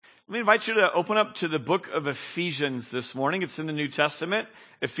Let me invite you to open up to the book of Ephesians this morning. It's in the New Testament.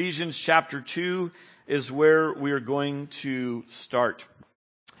 Ephesians chapter 2 is where we are going to start.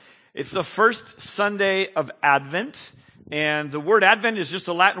 It's the first Sunday of Advent, and the word Advent is just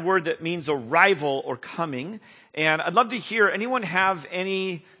a Latin word that means arrival or coming. And I'd love to hear, anyone have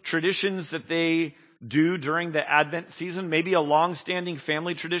any traditions that they do during the Advent season? Maybe a long-standing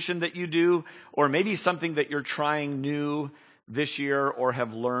family tradition that you do, or maybe something that you're trying new this year or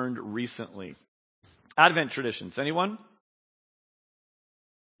have learned recently. Advent traditions. Anyone?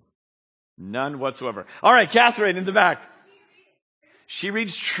 None whatsoever. All right, Catherine in the back. She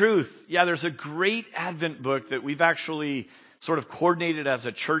reads Truth. Yeah, there's a great Advent book that we've actually sort of coordinated as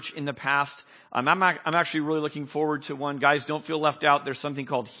a church in the past. I'm actually really looking forward to one. Guys, don't feel left out. There's something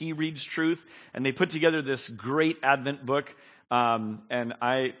called He Reads Truth, and they put together this great Advent book. And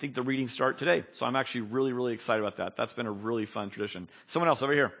I think the readings start today. So I'm actually really, really excited about that. That's been a really fun tradition. Someone else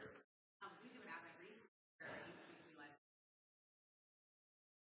over here.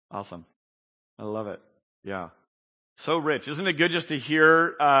 Awesome. I love it. Yeah. So rich. Isn't it good just to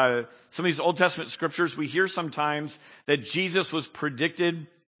hear some of these Old Testament scriptures? We hear sometimes that Jesus was predicted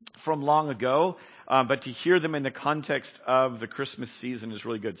from long ago, but to hear them in the context of the Christmas season is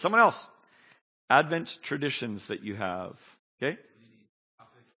really good. Someone else. Advent traditions that you have. Okay?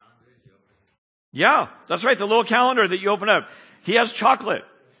 Yeah, that's right. The little calendar that you open up. He has chocolate.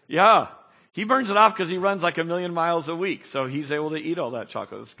 Yeah. He burns it off because he runs like 1,000,000 miles a week. So he's able to eat all that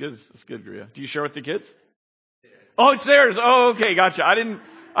chocolate. That's good. That's good, Gria. Do you share with the kids? Oh, it's theirs. Oh, okay. Gotcha. I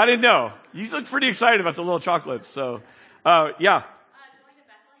didn't know. You look pretty excited about the little chocolates. So, yeah.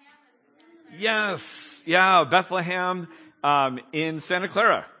 Yes. Yeah. Bethlehem, in Santa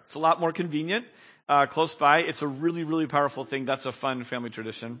Clara. It's a lot more convenient. Close by. It's a really, really powerful thing. That's a fun family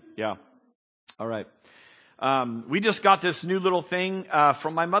tradition. Yeah. All right. We just got this new little thing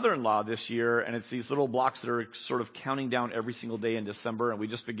from my mother-in-law this year, and it's these little blocks that are sort of counting down every single day in December, and we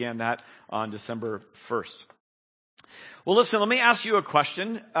just began that on December 1st. Well, listen, let me ask you a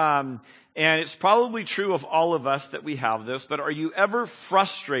question, and it's probably true of all of us that we have this, but are you ever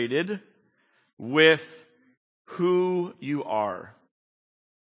frustrated with who you are?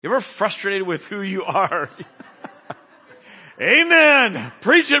 You ever frustrated with who you are? Amen.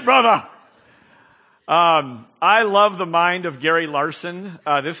 Preach it, brother. I love the mind of Gary Larson.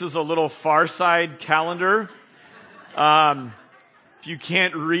 This is a little Far Side calendar. If you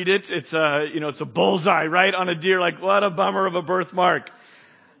can't read it, it's a bullseye right on a deer. Like, what a bummer of a birthmark.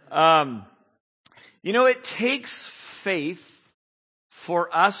 It takes faith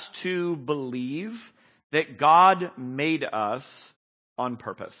for us to believe that God made us on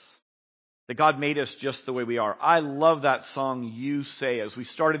purpose. That God made us just the way we are. I love that song, You Say. As we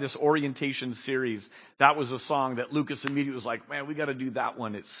started this orientation series, that was a song that Lucas immediately was like, man, we got to do that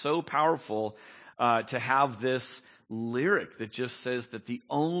one. It's so powerful to have this lyric that just says that the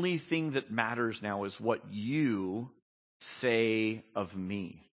only thing that matters now is what you say of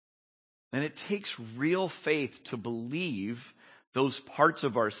me. And it takes real faith to believe those parts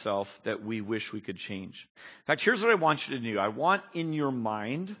of ourselves that we wish we could change. In fact, here's what I want you to do. I want in your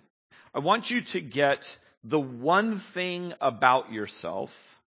mind, I want you to get the one thing about yourself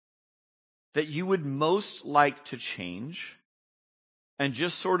that you would most like to change and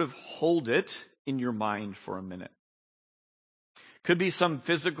just sort of hold it in your mind for a minute. Could be some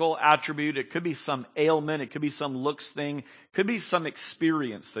physical attribute. It could be some ailment. It could be some looks thing. It could be some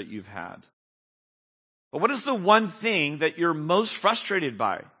experience that you've had. But what is the one thing that you're most frustrated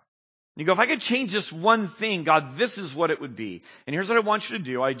by? You go, if I could change this one thing, God, this is what it would be. And here's what I want you to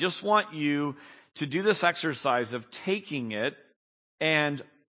do. I just want you to do this exercise of taking it and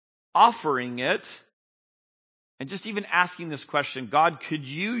offering it and just even asking this question, God, could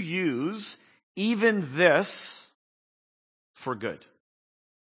you use even this for good?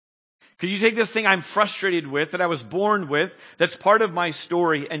 Could you take this thing I'm frustrated with, that I was born with, that's part of my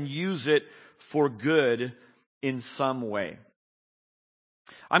story, and use it for good in some way?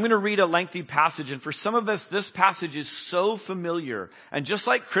 I'm going to read a lengthy passage, and for some of us, this passage is so familiar. And just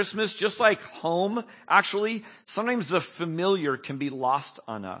like Christmas, just like home, actually, sometimes the familiar can be lost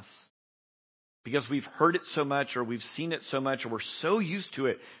on us because we've heard it so much, or we've seen it so much, or we're so used to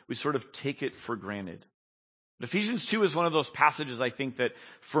it, we sort of take it for granted. But Ephesians 2 is one of those passages, I think, that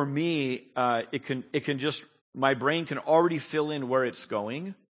for me, it can just, my brain can already fill in where it's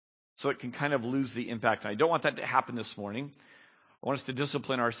going, so it can kind of lose the impact. And I don't want that to happen this morning. I want us to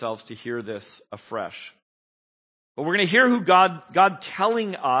discipline ourselves to hear this afresh. But we're going to hear who God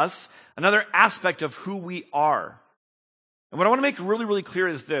telling us another aspect of who we are. And what I want to make really, really clear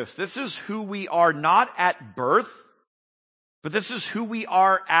is this. This is who we are not at birth, But this is who we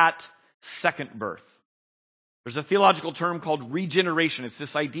are at second birth. There's a theological term called regeneration. It's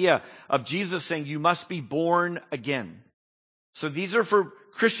this idea of Jesus saying you must be born again. So these are for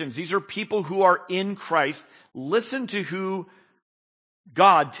Christians. These are people who are in Christ. Listen to who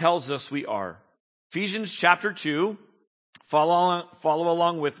God tells us we are. Ephesians chapter 2. Follow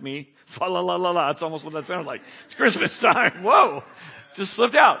along with me. Fa-la-la-la-la. That's almost what that sounded like. It's Christmas time. Whoa. Just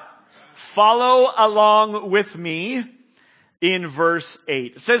slipped out. Follow along with me in verse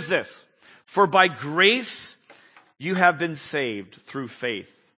 8. It says this. For by grace you have been saved through faith.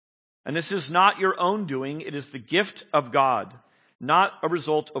 And this is not your own doing. It is the gift of God, not a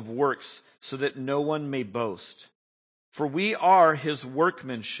result of works, so that no one may boast. For we are his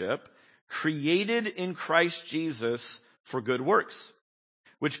workmanship, created in Christ Jesus for good works,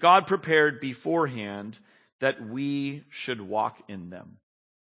 which God prepared beforehand that we should walk in them.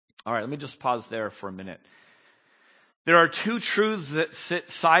 All right, let me just pause there for a minute. There are two truths that sit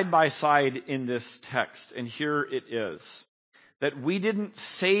side by side in this text, and here it is. That we didn't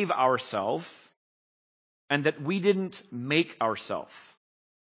save ourselves, and that we didn't make ourselves.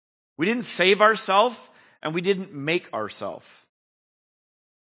 We didn't save ourselves, and we didn't make ourselves.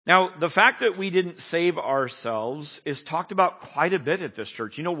 Now, the fact that we didn't save ourselves is talked about quite a bit at this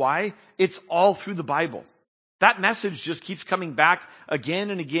church. You know why? It's all through the Bible. That message just keeps coming back again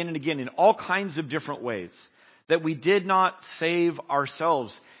and again and again in all kinds of different ways. That we did not save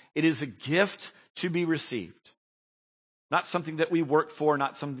ourselves. It is a gift to be received. Not something that we work for,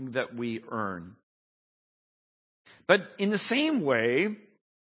 not something that we earn. But in the same way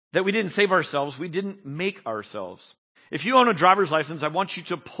that we didn't save ourselves, we didn't make ourselves. If you own a driver's license, I want you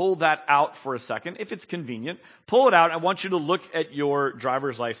to pull that out for a second, if it's convenient. Pull it out. I want you to look at your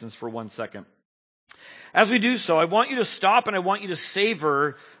driver's license for 1 second. As we do so, I want you to stop and I want you to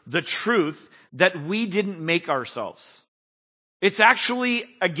savor the truth that we didn't make ourselves. It's actually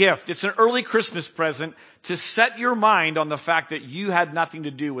a gift. It's an early Christmas present to set your mind on the fact that you had nothing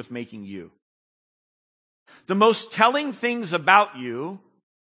to do with making you. The most telling things about you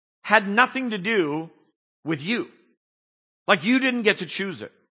had nothing to do with you. Like you didn't get to choose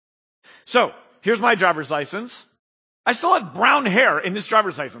it. So, here's my driver's license. I still have brown hair in this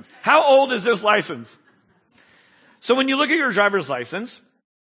driver's license. How old is this license? So when you look at your driver's license,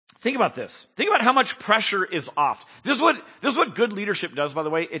 think about this. Think about how much pressure is off. This is what good leadership does, by the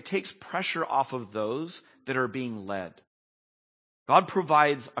way. It takes pressure off of those that are being led. God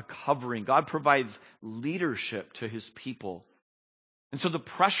provides a covering. God provides leadership to his people. And so the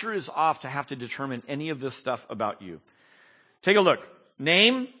pressure is off to have to determine any of this stuff about you. Take a look.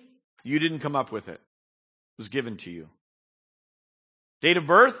 Name, you didn't come up with it. It was given to you. Date of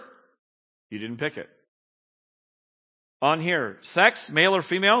birth, you didn't pick it. On here, sex, male or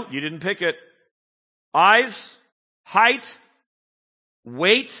female, you didn't pick it. Eyes, height,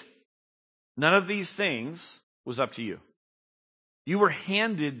 weight, none of these things was up to you. You were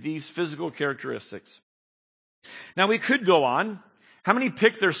handed these physical characteristics. Now we could go on. How many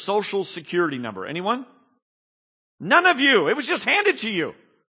picked their social security number? Anyone? None of you. It was just handed to you.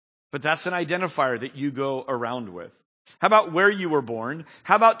 But that's an identifier that you go around with. How about where you were born?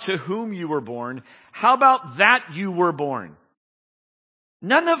 How about to whom you were born? How about that you were born?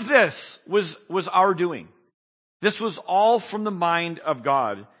 None of this was our doing. This was all from the mind of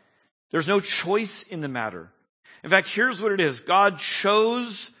God. There's no choice in the matter. In fact, here's what it is. God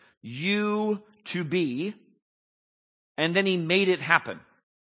chose you to be, and then he made it happen.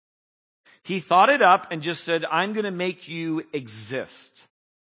 He thought it up and just said, I'm going to make you exist.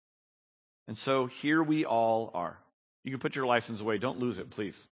 And so here we all are. You can put your license away. Don't lose it,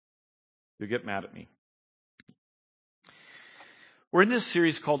 please. You'll get mad at me. We're in this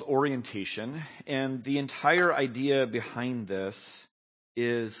series called Orientation, and the entire idea behind this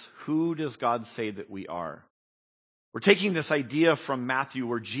is, who does God say that we are? We're taking this idea from Matthew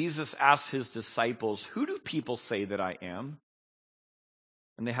where Jesus asks his disciples, who do people say that I am?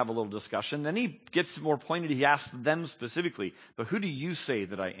 And they have a little discussion. Then he gets more pointed. He asks them specifically, but who do you say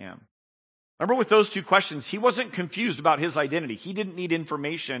that I am? Remember, with those two questions, he wasn't confused about his identity. He didn't need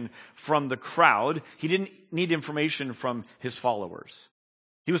information from the crowd. He didn't need information from his followers.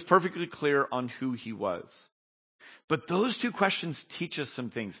 He was perfectly clear on who he was. But those two questions teach us some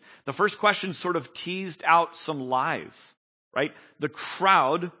things. The first question sort of teased out some lies, right? The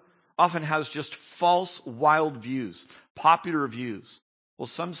crowd often has just false, wild views, popular views. Well,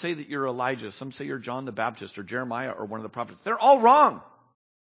 some say that you're Elijah. Some say you're John the Baptist or Jeremiah or one of the prophets. They're all wrong.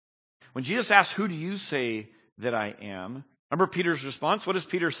 When Jesus asks, who do you say that I am? Remember Peter's response? What does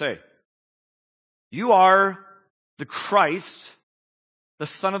Peter say? You are the Christ, the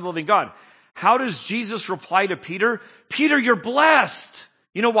Son of the living God. How does Jesus reply to Peter? Peter, you're blessed.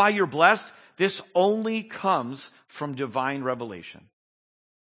 You know why you're blessed? This only comes from divine revelation.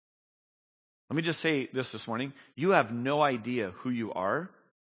 Let me just say this morning. You have no idea who you are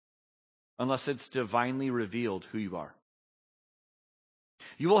unless it's divinely revealed who you are.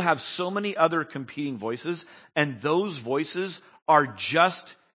 You will have so many other competing voices, and those voices are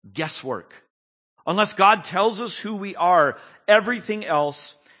just guesswork. Unless God tells us who we are, everything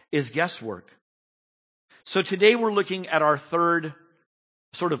else is guesswork. So today we're looking at our third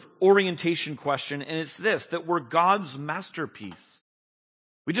sort of orientation question, and it's this, that we're God's masterpiece.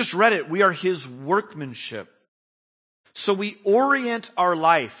 We just read it. We are His workmanship. So we orient our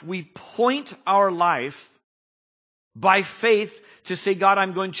life. We point our life by faith to say, God,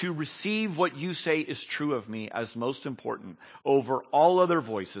 I'm going to receive what you say is true of me as most important over all other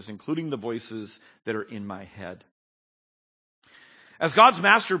voices, including the voices that are in my head. As God's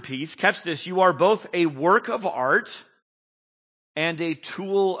masterpiece, catch this, you are both a work of art and a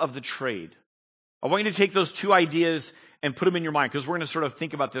tool of the trade. I want you to take those two ideas and put them in your mind, because we're going to sort of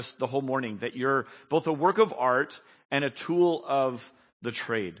think about this the whole morning, that you're both a work of art and a tool of the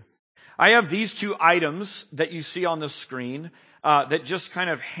trade. I have these two items that you see on the screen that just kind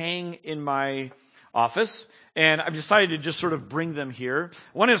of hang in my office, and I've decided to just sort of bring them here.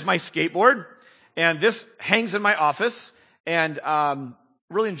 One is my skateboard, and this hangs in my office, and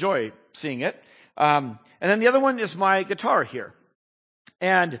really enjoy seeing it. And then the other one is my guitar here.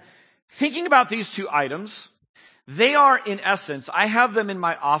 And thinking about these two items, they are, in essence, I have them in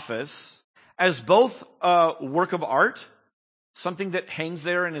my office as both a work of art, something that hangs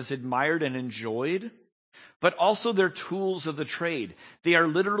there and is admired and enjoyed, but also they're tools of the trade. They are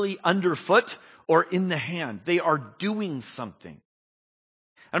literally underfoot or in the hand. They are doing something.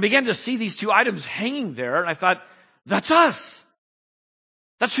 And I began to see these two items hanging there, and I thought, that's us.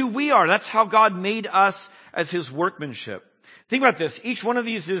 That's who we are. That's how God made us as His workmanship. Think about this. Each one of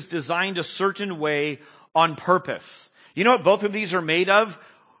these is designed a certain way on purpose. You know what both of these are made of?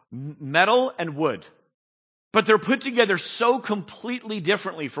 Metal and wood. But they're put together so completely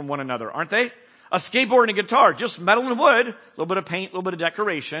differently from one another, aren't they? A skateboard and a guitar, just metal and wood, a little bit of paint, a little bit of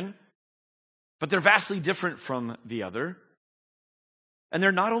decoration. But they're vastly different from the other. And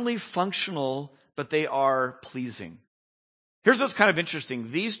they're not only functional, but they are pleasing. Here's what's kind of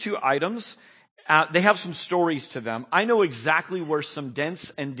interesting. These two items, they have some stories to them. I know exactly where some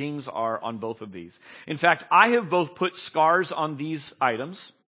dents and dings are on both of these. In fact, I have both put scars on these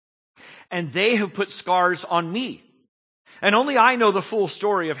items, and they have put scars on me. And only I know the full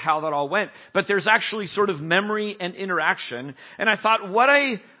story of how that all went. But there's actually sort of memory and interaction. And I thought, what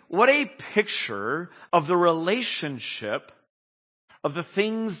a picture of the relationship of the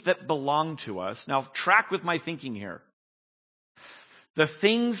things that belong to us. Now, track with my thinking here. The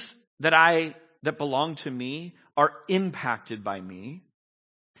things that belong to me are impacted by me.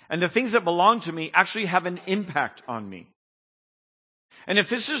 And the things that belong to me actually have an impact on me. And if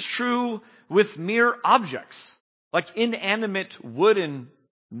this is true with mere objects, like inanimate wood and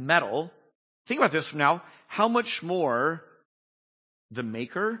metal, think about this now. How much more the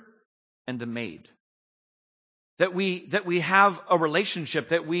maker and the made? That we have a relationship,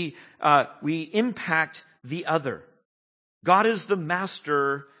 that we impact the other. God is the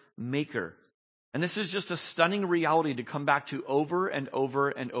master maker. And this is just a stunning reality to come back to over and over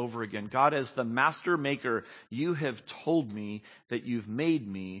and over again. God, as the master maker, you have told me that you've made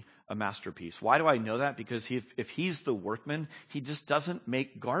me a masterpiece. Why do I know that? Because if He's the workman, He just doesn't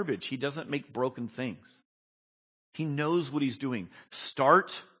make garbage. He doesn't make broken things. He knows what He's doing,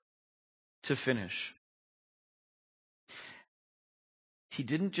 start to finish. He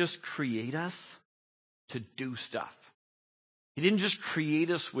didn't just create us to do stuff. He didn't just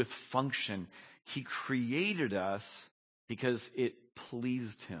create us with function. He created us because it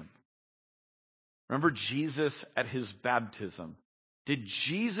pleased Him. Remember Jesus at His baptism. Did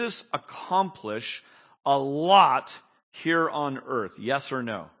Jesus accomplish a lot here on earth? Yes or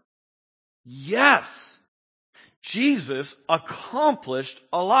no? Yes. Jesus accomplished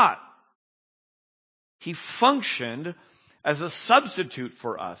a lot. He functioned as a substitute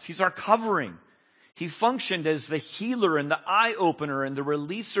for us. He's our covering. He functioned as the healer and the eye-opener and the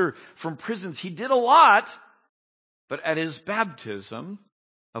releaser from prisons. He did a lot, but at His baptism,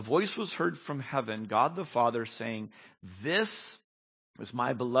 a voice was heard from heaven, God the Father saying, "This is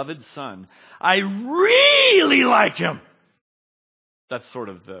my beloved Son. I really like Him." That's sort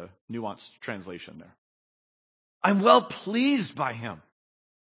of the nuanced translation there. I'm well pleased by Him.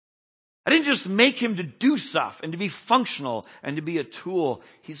 I didn't just make Him to do stuff and to be functional and to be a tool.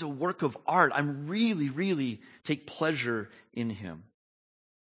 He's a work of art. I'm really take pleasure in Him.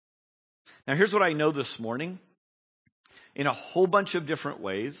 Now, here's what I know this morning. In a whole bunch of different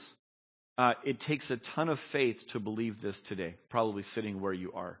ways, it takes a ton of faith to believe this today, probably sitting where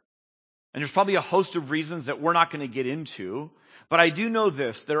you are. And there's probably a host of reasons that we're not going to get into, but I do know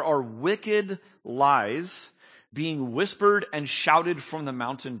this. There are wicked lies being whispered and shouted from the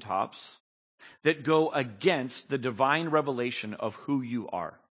mountaintops that go against the divine revelation of who you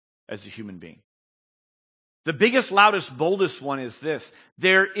are as a human being. The biggest, loudest, boldest one is this: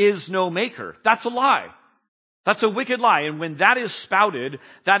 there is no maker. That's a lie. That's a wicked lie. And when that is spouted,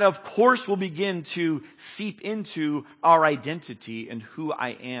 that of course will begin to seep into our identity and who I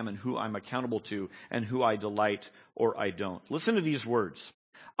am and who I'm accountable to and who I delight or I don't. Listen to these words.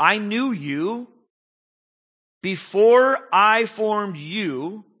 I knew you before I formed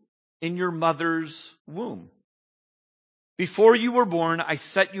you in your mother's womb. Before you were born, I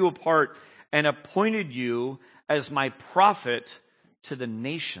set you apart and appointed you as my prophet to the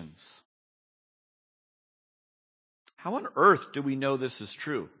nations. How on earth do we know this is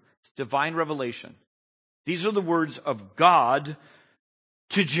true? It's divine revelation. These are the words of God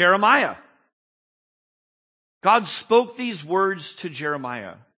to Jeremiah. God spoke these words to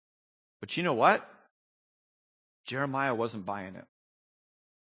Jeremiah. But you know what? Jeremiah wasn't buying it.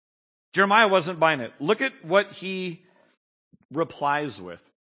 Jeremiah wasn't buying it. Look at what he replies with.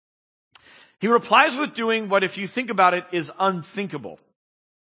 He replies with doing what, if you think about it, is unthinkable.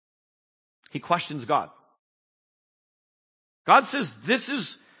 He questions God. God says, this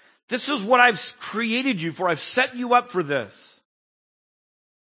is what I've created you for. I've set you up for this.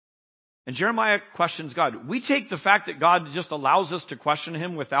 And Jeremiah questions God. We take the fact that God just allows us to question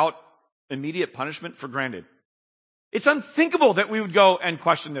him without immediate punishment for granted. It's unthinkable that we would go and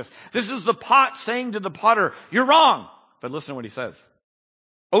question this. This is the pot saying to the potter, you're wrong. But listen to what he says.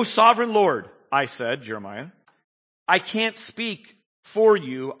 O sovereign Lord, I said, Jeremiah, I can't speak for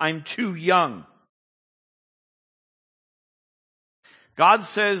you. I'm too young. God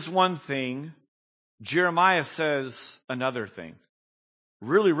says one thing, Jeremiah says another thing.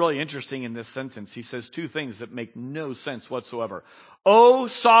 Really, really interesting in this sentence. He says two things that make no sense whatsoever. O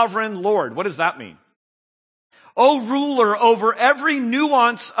sovereign Lord, what does that mean? O ruler over every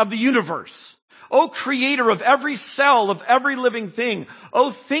nuance of the universe. O creator of every cell of every living thing.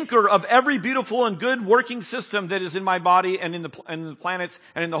 O thinker of every beautiful and good working system that is in my body and in the planets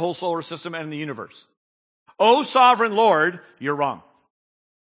and in the whole solar system and in the universe. O sovereign Lord, you're wrong.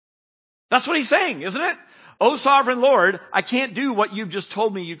 That's what he's saying, isn't it? O sovereign Lord, I can't do what you've just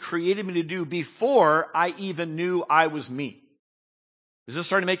told me you created me to do before I even knew I was me. Is this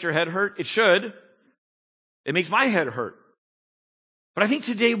starting to make your head hurt? It should. It makes my head hurt. But I think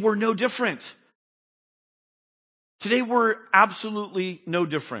today we're no different. Today we're absolutely no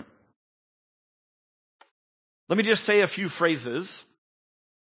different. Let me just say a few phrases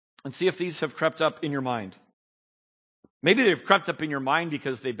and see if these have crept up in your mind. Maybe they've crept up in your mind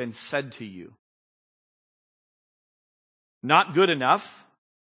because they've been said to you. Not good enough.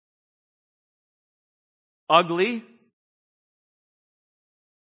 Ugly.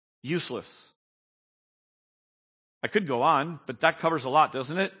 Useless. I could go on, but that covers a lot,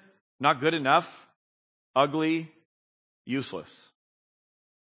 doesn't it? Not good enough. Ugly. Useless.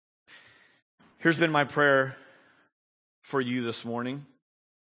 Here's been my prayer for you this morning.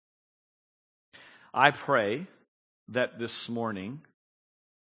 I pray that this morning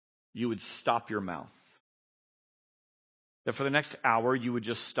you would stop your mouth. That for the next hour you would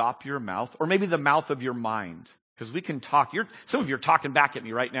just stop your mouth, or maybe the mouth of your mind. Because we can talk. Some of you are talking back at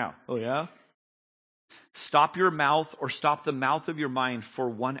me right now. Oh yeah? Stop your mouth or stop the mouth of your mind for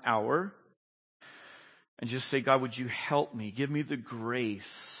 1 hour and just say, God, would you help me? Give me the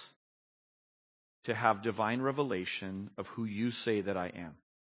grace to have divine revelation of who you say that I am.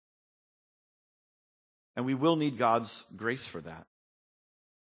 And we will need God's grace for that.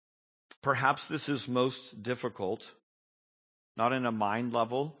 Perhaps this is most difficult, not in a mind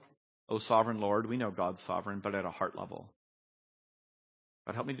level, O sovereign Lord, we know God's sovereign, but at a heart level.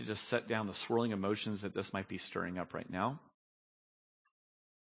 God, help me to just set down the swirling emotions that this might be stirring up right now.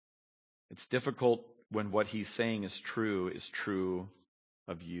 It's difficult when what he's saying is true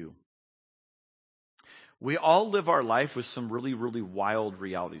of you. We all live our life with some really, really wild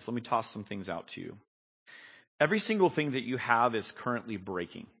realities. Let me toss some things out to you. Every single thing that you have is currently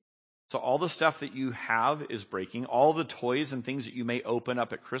breaking. So all the stuff that you have is breaking. All the toys and things that you may open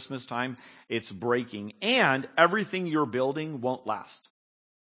up at Christmas time, it's breaking. And everything you're building won't last.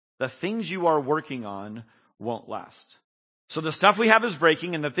 The things you are working on won't last. So the stuff we have is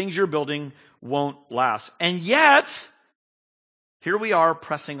breaking and the things you're building won't last. And yet, here we are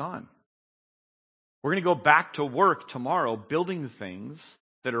pressing on. We're going to go back to work tomorrow building things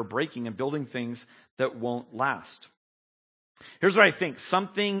that are breaking and building things that won't last. Here's what I think.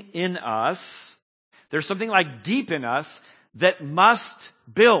 Something in us, there's something like deep in us that must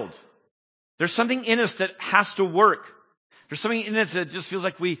build. There's something in us that has to work. There's something in us that just feels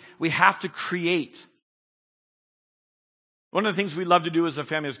like we have to create. One of the things we love to do as a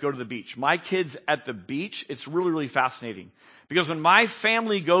family is go to the beach. My kids at the beach, it's really, really fascinating. Because when my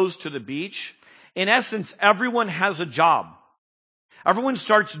family goes to the beach, in essence, everyone has a job. Everyone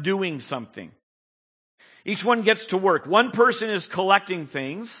starts doing something. Each one gets to work. One person is collecting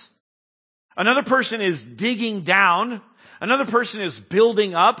things. Another person is digging down. Another person is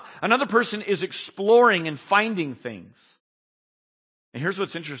building up. Another person is exploring and finding things. And here's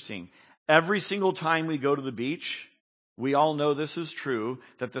what's interesting. Every single time we go to the beach, we all know this is true,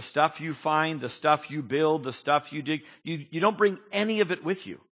 that the stuff you find, the stuff you build, the stuff you dig, you don't bring any of it with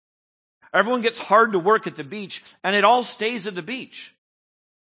you. Everyone gets hard to work at the beach, and it all stays at the beach.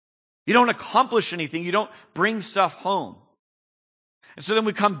 You don't accomplish anything. You don't bring stuff home. And so then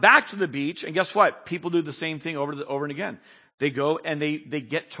we come back to the beach, and guess what? People do the same thing over and again. They go and they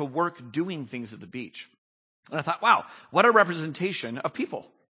get to work doing things at the beach. And I thought, wow, what a representation of people.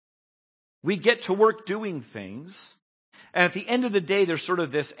 We get to work doing things. And at the end of the day, there's sort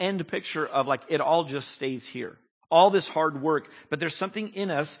of this end picture of like it all just stays here. All this hard work, but there's something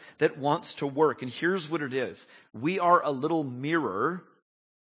in us that wants to work. And here's what it is. We are a little mirror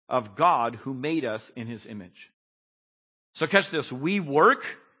of God who made us in his image. So catch this. We work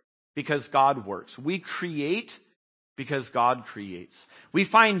because God works. We create because God creates. We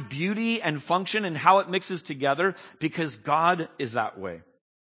find beauty and function and how it mixes together because God is that way.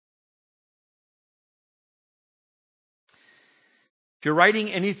 If you're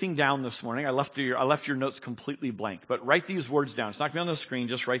writing anything down this morning, I left your notes completely blank, but write these words down. It's not going to be on the screen,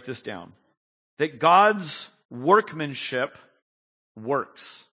 just write this down. That God's workmanship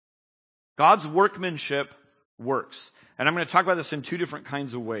works. God's workmanship works. And I'm going to talk about this in two different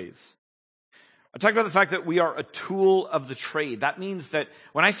kinds of ways. I talked about the fact that we are a tool of the trade. That means that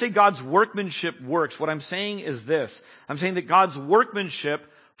when I say God's workmanship works, what I'm saying is this. I'm saying that God's workmanship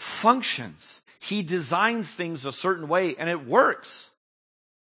functions. He designs things a certain way and it works.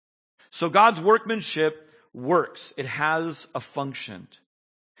 So God's workmanship works. It has a function.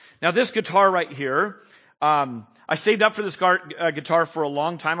 Now this guitar right here, I saved up for this guitar for a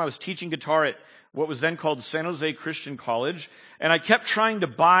long time. I was teaching guitar at what was then called San Jose Christian College, and I kept trying to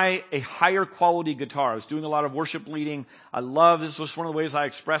buy a higher quality guitar. I was doing a lot of worship leading. This was one of the ways I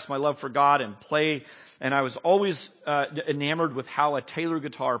expressed my love for God and play, and I was always enamored with how a Taylor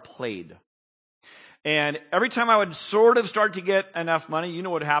guitar played. And every time I would sort of start to get enough money, you know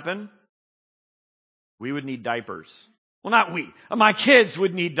what happened? We would need diapers. Well, not we. My kids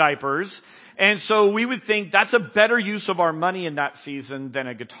would need diapers. And so we would think that's a better use of our money in that season than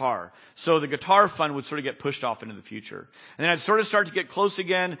a guitar. So the guitar fund would sort of get pushed off into the future. And then I'd sort of start to get close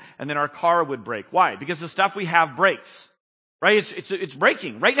again, and then our car would break. Why? Because the stuff we have breaks. Right? It's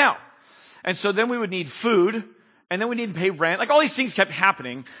breaking right now. And so then we would need food, and then we need to pay rent. Like all these things kept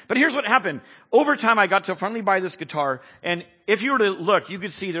happening. But here's what happened. Over time, I got to finally buy this guitar. And if you were to look, you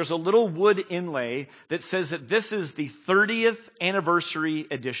could see there's a little wood inlay that says that this is the 30th anniversary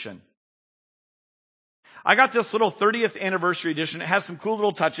edition. I got this little 30th anniversary edition. It has some cool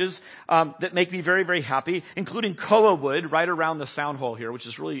little touches that make me very, very happy, including koa wood right around the sound hole here, which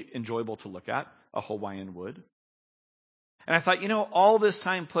is really enjoyable to look at, a Hawaiian wood. And I thought, all this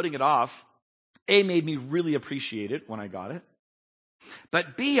time putting it off, A, made me really appreciate it when I got it.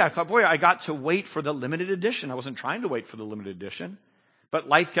 But B, I thought, boy, I got to wait for the limited edition. I wasn't trying to wait for the limited edition, but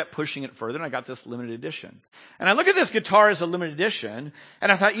life kept pushing it further, and I got this limited edition. And I look at this guitar as a limited edition,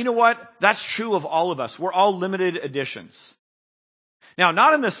 and I thought, you know what? That's true of all of us. We're all limited editions. Now,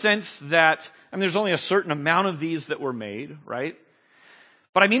 not in the sense that, there's only a certain amount of these that were made, right?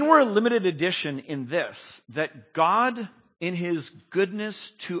 But we're a limited edition in this, that God, in his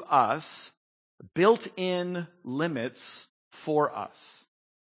goodness to us, built in limits for us,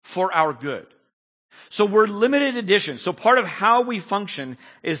 for our good. So we're limited edition. So part of how we function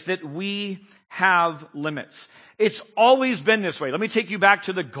is that we have limits. It's always been this way. Let me take you back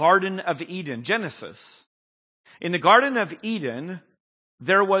to the Garden of Eden, Genesis. In the Garden of Eden,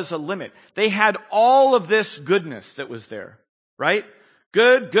 there was a limit. They had all of this goodness that was there, right?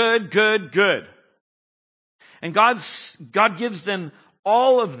 Good, good, good, good. And God gives them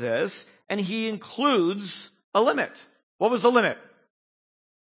all of this, and he includes a limit. What was the limit?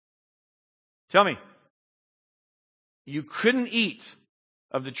 Tell me. You couldn't eat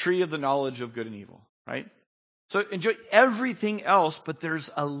of the tree of the knowledge of good and evil, right? So enjoy everything else, but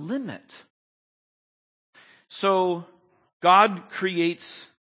there's a limit. So God creates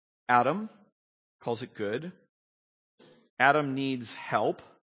Adam, calls it good. Adam needs help.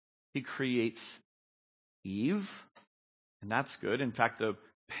 He creates Eve, and that's good. In fact, the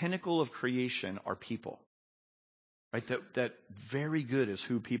pinnacle of creation are people. Right? That very good is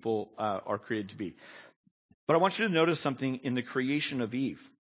who people are created to be. But I want you to notice something in the creation of Eve.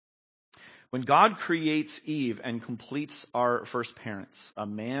 When God creates Eve and completes our first parents, a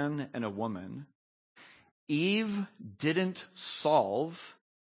man and a woman, Eve didn't solve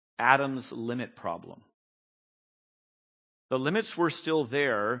Adam's limit problem. The limits were still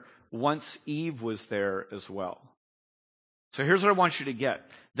there once Eve was there as well. So here's what I want you to get.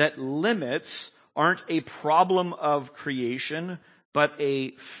 That limits aren't a problem of creation, but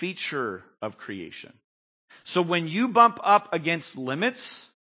a feature of creation. So when you bump up against limits,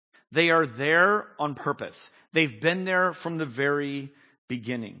 they are there on purpose. They've been there from the very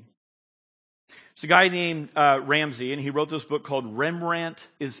beginning. There's a guy named Ramsey, and he wrote this book called Rembrandt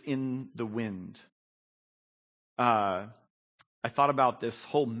is in the Wind. I thought about this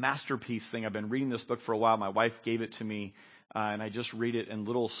whole masterpiece thing. I've been reading this book for a while. My wife gave it to me, and I just read it in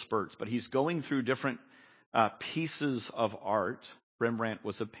little spurts. But he's going through different pieces of art. Rembrandt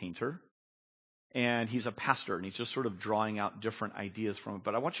was a painter, and he's a pastor, and he's just sort of drawing out different ideas from it.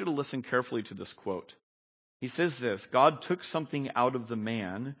 But I want you to listen carefully to this quote. He says this: God took something out of the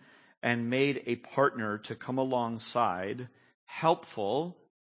man and made a partner to come alongside, helpful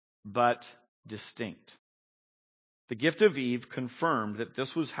but distinct. The gift of Eve confirmed that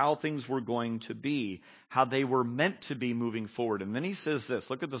this was how things were going to be, how they were meant to be moving forward. And then he says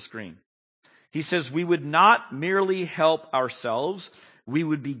this, look at the screen. He says, we would not merely help ourselves, we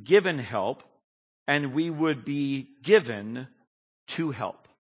would be given help, and we would be given to help.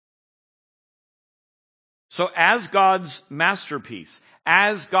 So as God's masterpiece,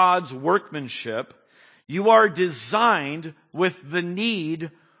 as God's workmanship, you are designed with the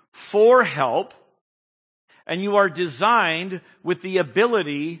need for help, and you are designed with the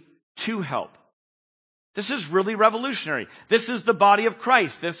ability to help. This is really revolutionary. This is the body of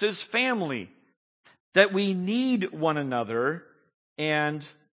Christ. This is family. That we need one another and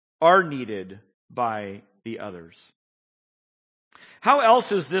are needed by the others. How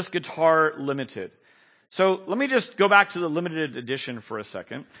else is this guitar limited? So let me just go back to the limited edition for a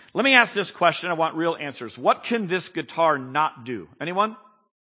second. Let me ask this question. I want real answers. What can this guitar not do? Anyone?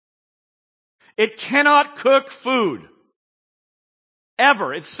 It cannot cook food.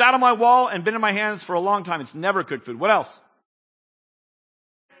 Ever. It's sat on my wall and been in my hands for a long time. It's never cooked food. What else?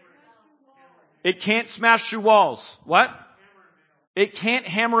 It can't smash through walls. What? It can't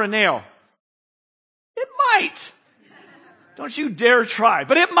hammer a nail. It might. Don't you dare try.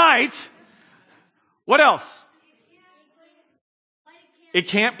 But it might. What else? It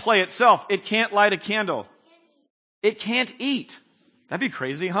can't play itself. It can't light a candle. It can't eat. That'd be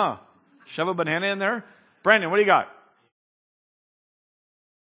crazy, huh? Shove a banana in there? Brandon, what do you got?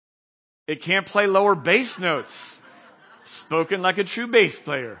 It can't play lower bass notes. Spoken like a true bass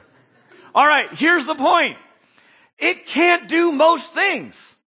player. All right, here's the point. It can't do most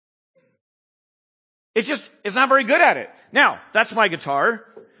things. It's not very good at it. Now, that's my guitar.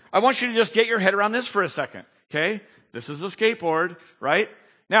 I want you to just get your head around this for a second. Okay? This is a skateboard, right?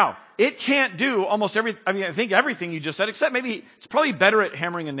 Now, it can't do almost I think everything you just said, except maybe it's probably better at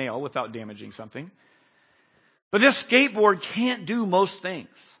hammering a nail without damaging something. But this skateboard can't do most things.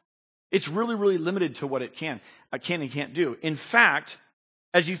 It's really, really limited to what it can and can't do. In fact,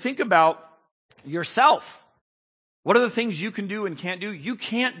 as you think about yourself, what are the things you can do and can't do? You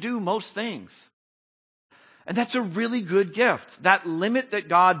can't do most things. And that's a really good gift. That limit that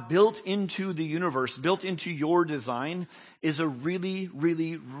God built into the universe, built into your design, is a really,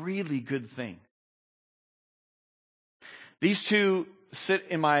 really, really good thing. These two sit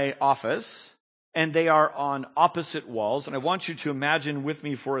in my office, and they are on opposite walls. And I want you to imagine with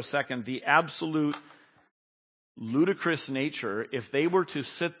me for a second the absolute ludicrous nature if they were to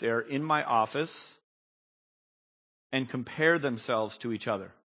sit there in my office and compare themselves to each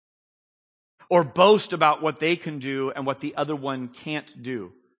other. Or boast about what they can do and what the other one can't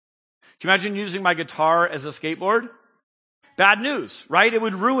do. Can you imagine using my guitar as a skateboard? Bad news, right? It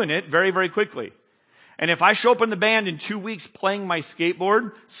would ruin it very, very quickly. And if I show up in the band in 2 weeks playing my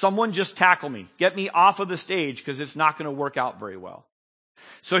skateboard, someone just tackle me. Get me off of the stage because it's not going to work out very well.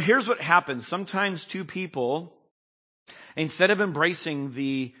 So here's what happens. Sometimes two people, instead of embracing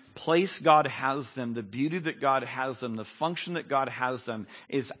the place God has them, the beauty that God has them, the function that God has them,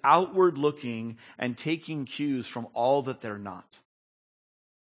 is outward looking and taking cues from all that they're not.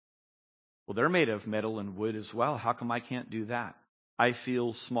 Well, they're made of metal and wood as well. How come I can't do that? I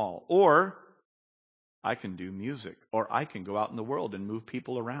feel small. Or I can do music, or I can go out in the world and move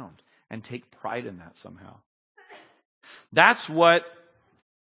people around and take pride in that somehow. That's what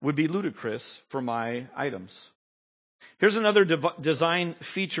would be ludicrous for my items. Here's another design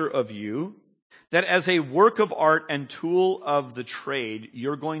feature of you, that as a work of art and tool of the trade,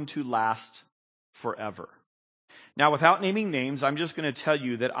 you're going to last forever. Now, without naming names, I'm just going to tell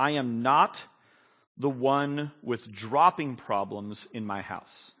you that I am not the one with dropping problems in my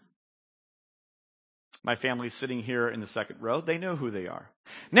house. My family's sitting here in the second row. They know who they are.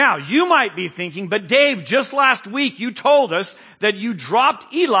 Now, you might be thinking, but Dave, just last week you told us that you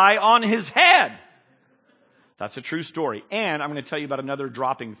dropped Eli on his head. That's a true story. And I'm going to tell you about another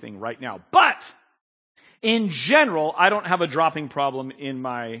dropping thing right now. But in general, I don't have a dropping problem in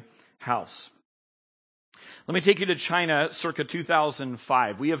my house. Let me take you to China circa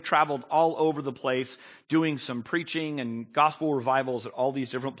 2005. We have traveled all over the place doing some preaching and gospel revivals at all these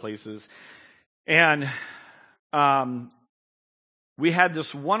different places. And we had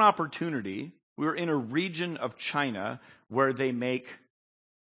this one opportunity. We were in a region of China where they make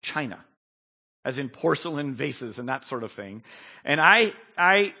china, as in porcelain vases and that sort of thing. And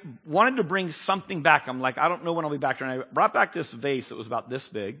I wanted to bring something back. I'm like, I don't know when I'll be back there. And I brought back this vase that was about this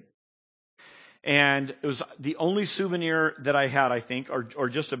big. And it was the only souvenir that I had, I think, or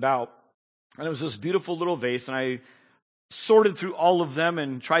just about. And it was this beautiful little vase. And I sorted through all of them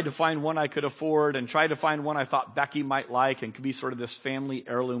and tried to find one I could afford and tried to find one I thought Becky might like and could be sort of this family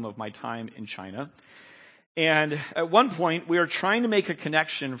heirloom of my time in China. And at one point, we were trying to make a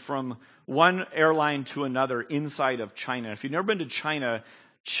connection from one airline to another inside of China. If you've never been to China,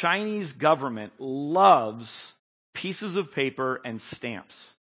 Chinese government loves pieces of paper and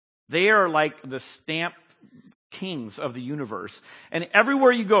stamps. They are like the stamp kings of the universe. And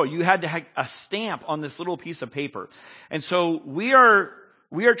everywhere you go, you had to have a stamp on this little piece of paper. And so we are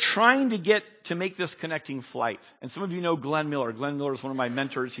trying to make this connecting flight. And some of you know Glenn Miller. Glenn Miller is one of my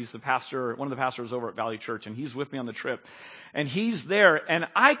mentors. He's the pastor, one of the pastors over at Valley Church, and he's with me on the trip. And he's there, and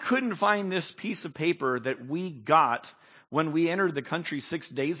I couldn't find this piece of paper that we got when we entered the country 6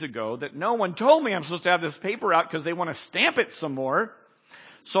 days ago, that no one told me I'm supposed to have this paper out because they want to stamp it some more.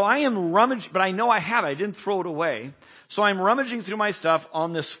 So I am rummaging, but I know I have it. I didn't throw it away. So I'm rummaging through my stuff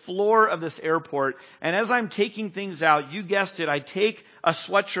on this floor of this airport. And as I'm taking things out, you guessed it, I take a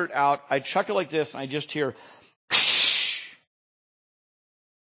sweatshirt out, I chuck it like this, and I just hear,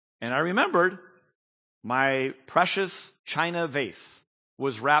 and I remembered my precious china vase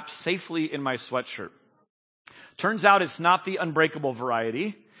was wrapped safely in my sweatshirt. Turns out it's not the unbreakable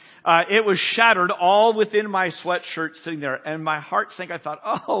variety. It was shattered all within my sweatshirt sitting there, and my heart sank. I thought,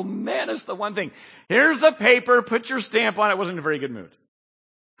 oh man, it's the one thing. Here's the paper, put your stamp on it. I wasn't in a very good mood.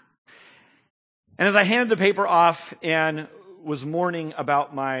 And as I handed the paper off and was mourning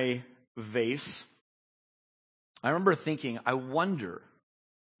about my vase, I remember thinking, I wonder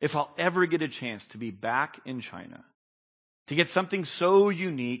if I'll ever get a chance to be back in China, to get something so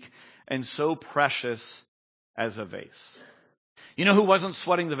unique and so precious as a vase. You know who wasn't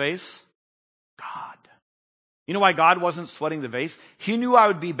sweating the vase? God. You know why God wasn't sweating the vase? He knew I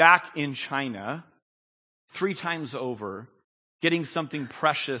would be back in China 3 times over, getting something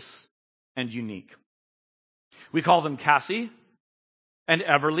precious and unique. We call them Cassie and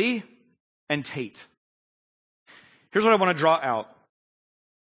Everly and Tate. Here's what I want to draw out.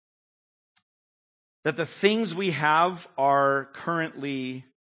 That the things we have are currently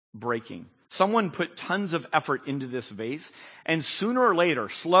breaking. Someone put tons of effort into this vase, and sooner or later,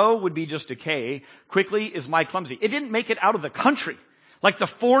 slow would be just decay, quickly is my clumsy. It didn't make it out of the country. Like the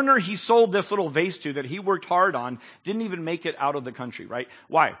foreigner he sold this little vase to that he worked hard on didn't even make it out of the country, right?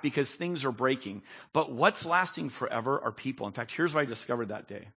 Why? Because things are breaking. But what's lasting forever are people. In fact, here's what I discovered that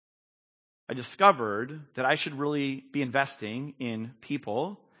day. I discovered that I should really be investing in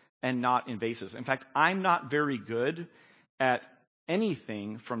people and not in vases. In fact, I'm not very good at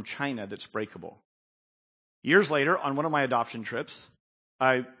anything from China that's breakable. Years later, on one of my adoption trips,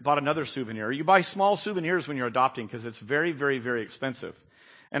 I bought another souvenir. You buy small souvenirs when you're adopting because it's very, very, very expensive.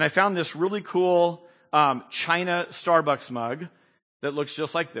 And I found this really cool China Starbucks mug that looks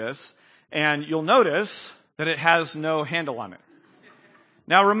just like this. And you'll notice that it has no handle on it.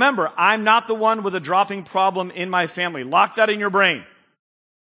 Now remember, I'm not the one with a dropping problem in my family. Lock that in your brain.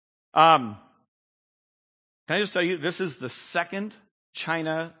 Can I just tell you, this is the second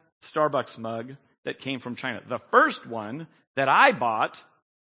China Starbucks mug that came from China. The first one that I bought,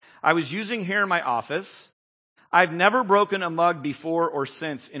 I was using here in my office. I've never broken a mug before or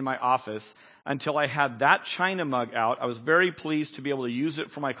since in my office until I had that China mug out. I was very pleased to be able to use it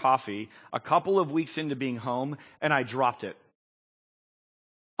for my coffee a couple of weeks into being home, and I dropped it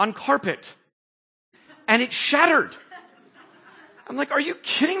on carpet. and it shattered. I'm like, are you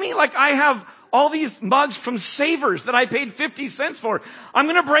kidding me? Like, I have all these mugs from Savers that I paid 50 cents for. I'm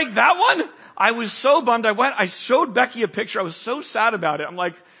going to break that one? I was so bummed. I showed Becky a picture. I was so sad about it. I'm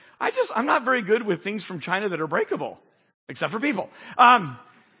like, I'm not very good with things from China that are breakable, except for people.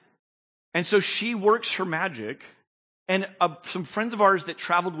 And so she works her magic. And some friends of ours that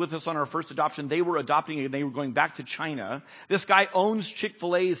traveled with us on our first adoption, they were adopting and they were going back to China. This guy owns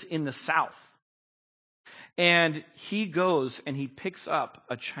Chick-fil-A's in the South. And he goes and he picks up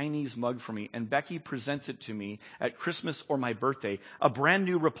a Chinese mug for me, and Becky presents it to me at Christmas or my birthday, a brand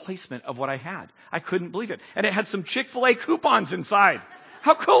new replacement of what I had. I couldn't believe it. And it had some Chick-fil-A coupons inside.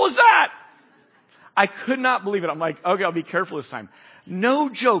 How cool is that? I could not believe it. I'm like, okay, I'll be careful this time. No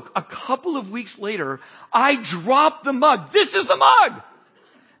joke. A couple of weeks later, I dropped the mug. This is the mug!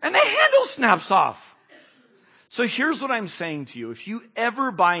 And the handle snaps off. So here's what I'm saying to you. If you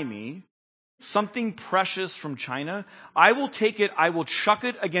ever buy me something precious from China, I will take it, I will chuck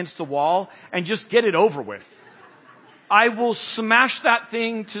it against the wall and just get it over with. I will smash that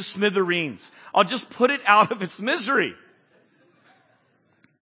thing to smithereens. I'll just put it out of its misery.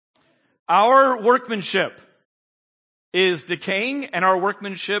 Our workmanship is decaying and our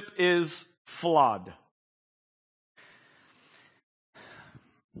workmanship is flawed.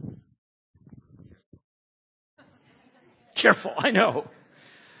 Careful, I know.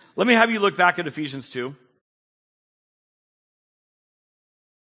 Let me have you look back at Ephesians 2.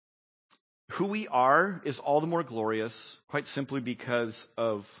 Who we are is all the more glorious, quite simply because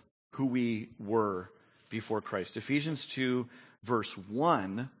of who we were before Christ. Ephesians 2, verse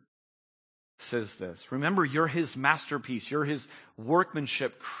 1 says this. Remember, you're his masterpiece. You're his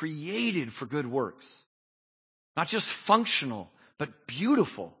workmanship created for good works. Not just functional, but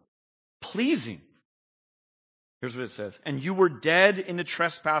beautiful, pleasing. Here's what it says. And you were dead in the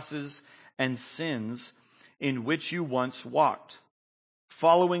trespasses and sins in which you once walked,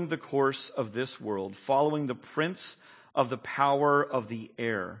 following the course of this world, following the prince of the power of the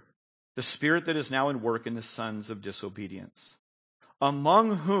air, the spirit that is now in work in the sons of disobedience,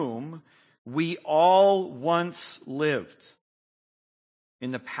 among whom we all once lived in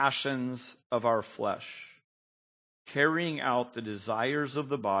the passions of our flesh, carrying out the desires of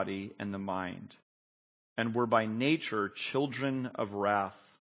the body and the mind, and were by nature children of wrath,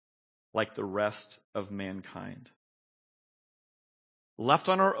 like the rest of mankind. Left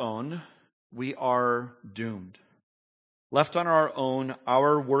on our own, we are doomed. Left on our own,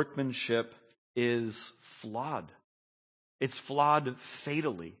 our workmanship is flawed. It's flawed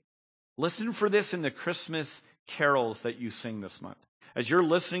fatally. Listen for this in the Christmas carols that you sing this month. As you're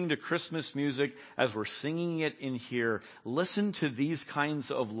listening to Christmas music, as we're singing it in here, listen to these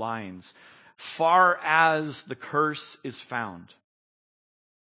kinds of lines. Far as the curse is found,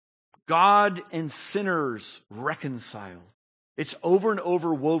 God and sinners reconciled. It's over and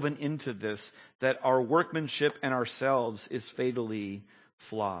over woven into this that our workmanship and ourselves is fatally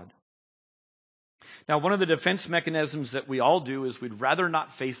flawed. Now, one of the defense mechanisms that we all do is we'd rather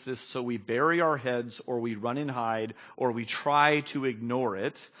not face this, so we bury our heads or we run and hide or we try to ignore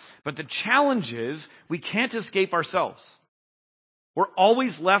it. But the challenge is we can't escape ourselves. We're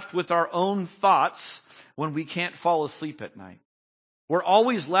always left with our own thoughts when we can't fall asleep at night. We're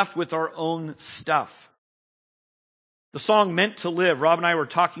always left with our own stuff. The song Meant to Live, Rob and I were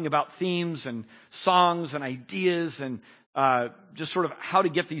talking about themes and songs and ideas and just sort of how to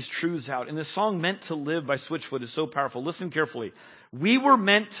get these truths out. And the song Meant to Live by Switchfoot is so powerful. Listen carefully. We were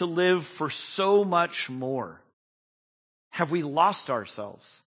meant to live for so much more. Have we lost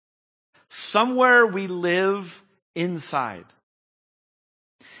ourselves? Somewhere we live inside.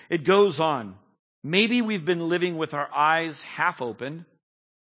 It goes on. Maybe we've been living with our eyes half open.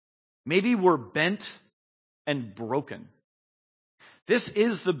 Maybe we're bent and broken. This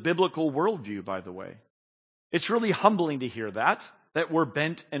is the biblical worldview, by the way. It's really humbling to hear that we're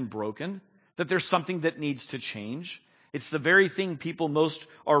bent and broken, that there's something that needs to change. It's the very thing people most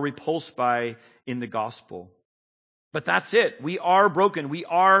are repulsed by in the gospel. But that's it. We are broken. We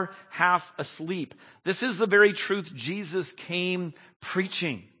are half asleep. This is the very truth Jesus came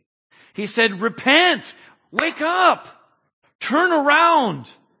preaching. He said, repent, wake up, turn around.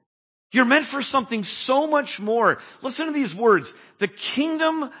 You're meant for something so much more. Listen to these words. The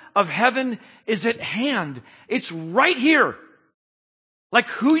kingdom of heaven is at hand. It's right here. Like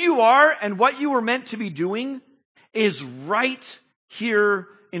who you are and what you were meant to be doing is right here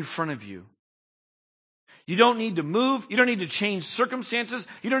in front of you. You don't need to move. You don't need to change circumstances.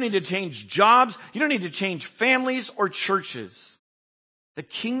 You don't need to change jobs. You don't need to change families or churches. The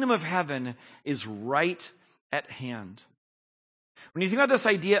kingdom of heaven is right at hand. When you think about this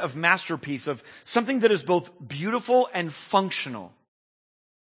idea of masterpiece, of something that is both beautiful and functional,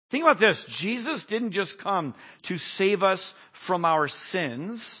 think about this. Jesus didn't just come to save us from our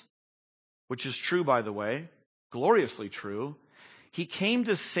sins, which is true, by the way, gloriously true. He came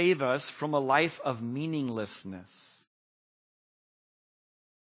to save us from a life of meaninglessness.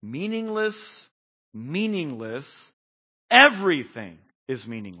 Meaningless, everything is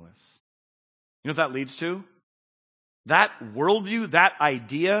meaningless. You know what that leads to? That worldview, that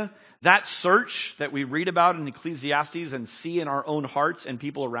idea, that search that we read about in Ecclesiastes and see in our own hearts and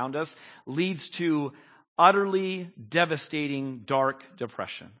people around us leads to utterly devastating, dark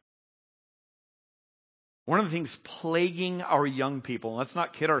depression. One of the things plaguing our young people, and let's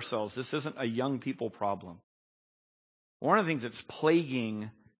not kid ourselves, this isn't a young people problem. One of the things that's plaguing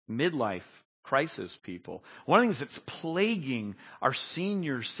midlife crisis people, one of the things that's plaguing our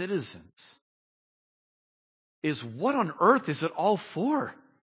senior citizens is, what on earth is it all for?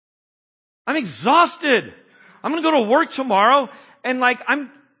 I'm exhausted. I'm going to go to work tomorrow and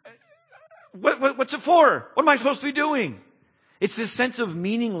what's it for? What am I supposed to be doing? It's this sense of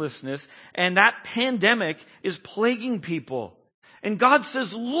meaninglessness, and that pandemic is plaguing people. And God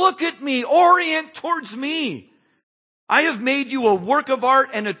says, look at me, orient towards me. I have made you a work of art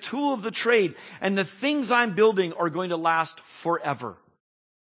and a tool of the trade, and the things I'm building are going to last forever.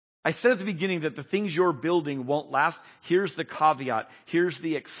 I said at the beginning that the things you're building won't last. Here's the caveat. Here's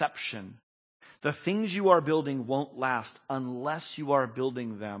the exception. The things you are building won't last unless you are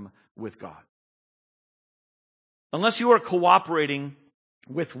building them with God. Unless you are cooperating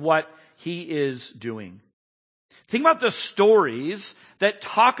with what He is doing. Think about the stories that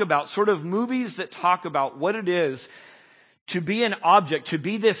talk about, sort of movies that talk about what it is to be an object, to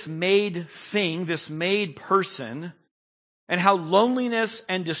be this made thing, this made person, and how loneliness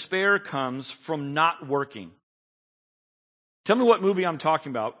and despair comes from not working. Tell me what movie I'm talking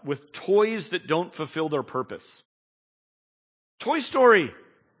about with toys that don't fulfill their purpose. Toy Story.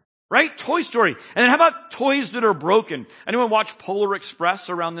 Right? Toy Story. And then how about toys that are broken? Anyone watch Polar Express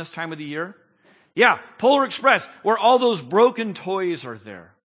around this time of the year? Yeah, Polar Express, where all those broken toys are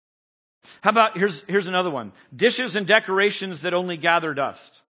there. How about, here's another one. Dishes and decorations that only gather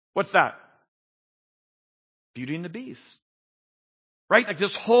dust. What's that? Beauty and the Beast. Right? Like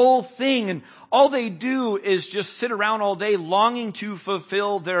this whole thing, and all they do is just sit around all day longing to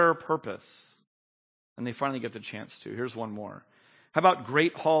fulfill their purpose. And they finally get the chance to. Here's one more. How about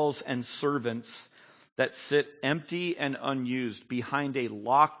great halls and servants that sit empty and unused behind a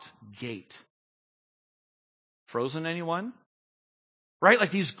locked gate? Frozen, anyone? Right?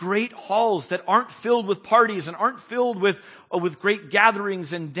 Like these great halls that aren't filled with parties and aren't filled with great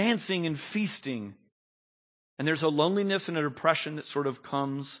gatherings and dancing and feasting. And there's a loneliness and a depression that sort of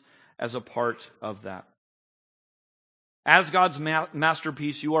comes as a part of that. As God's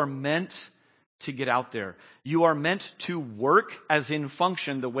masterpiece, you are meant to get out there. You are meant to work, as in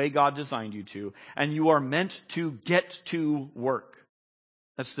function, the way God designed you to. And you are meant to get to work.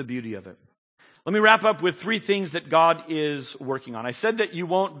 That's the beauty of it. Let me wrap up with 3 things that God is working on. I said that you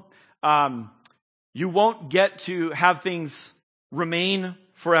won't get to have things remain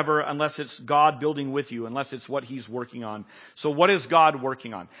forever unless it's God building with you, unless it's what He's working on. So what is God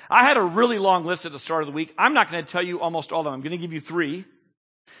working on? I had a really long list at the start of the week. I'm not going to tell you almost all of them. I'm going to give you 3.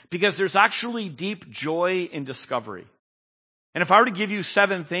 Because there's actually deep joy in discovery. And if I were to give you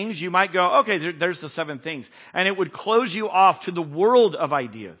 7 things, you might go, okay, there's the 7 things. And it would close you off to the world of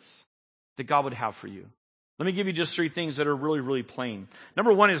ideas that God would have for you. Let me give you just 3 things that are really, really plain.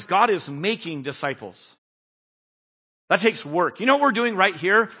 Number 1 is God is making disciples. That takes work. You know what we're doing right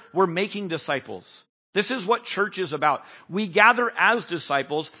here? We're making disciples. This is what church is about. We gather as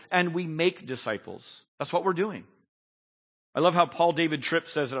disciples and we make disciples. That's what we're doing. I love how Paul David Tripp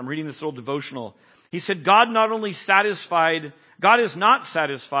says it. I'm reading this little devotional. He said, God is not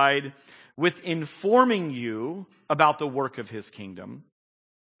satisfied with informing you about the work of His kingdom.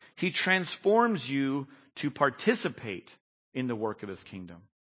 He transforms you to participate in the work of His kingdom.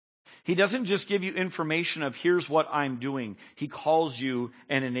 He doesn't just give you information of here's what I'm doing. He calls you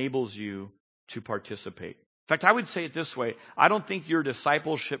and enables you to participate. In fact, I would say it this way. I don't think your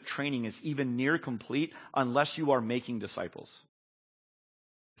discipleship training is even near complete unless you are making disciples.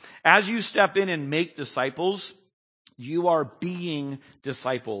 As you step in and make disciples, you are being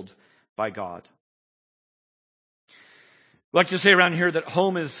discipled by God. We like to say around here that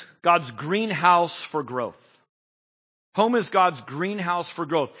home is God's greenhouse for growth. Home is God's greenhouse for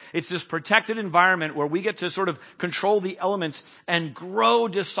growth. It's this protected environment where we get to sort of control the elements and grow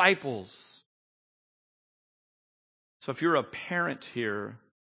disciples. So if you're a parent here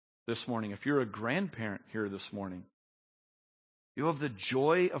this morning, if you're a grandparent here this morning, You have the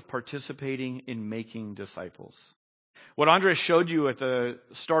joy of participating in making disciples. What Andres showed you at the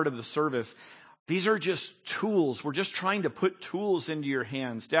start of the service, these are just tools. We're just trying to put tools into your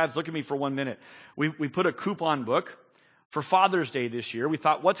hands. Dads, look at me for 1 minute. We put a coupon book for Father's Day this year. We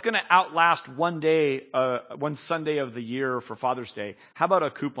thought, what's going to outlast one Sunday of the year for Father's Day? How about a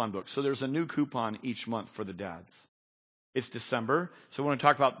coupon book? So there's a new coupon each month for the dads. It's December, so we want to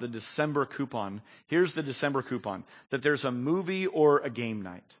talk about the December coupon. Here's the December coupon, that there's a movie or a game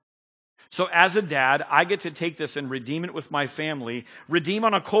night. So as a dad, I get to take this and redeem it with my family, redeem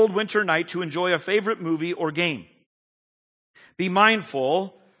on a cold winter night to enjoy a favorite movie or game. Be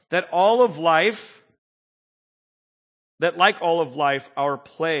mindful that like all of life, our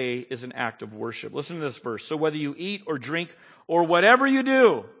play is an act of worship. Listen to this verse. So whether you eat or drink or whatever you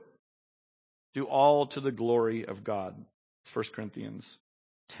do all to the glory of God. It's 1 Corinthians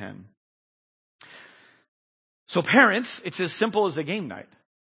 10. So parents, it's as simple as a game night.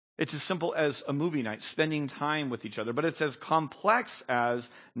 It's as simple as a movie night, spending time with each other. But it's as complex as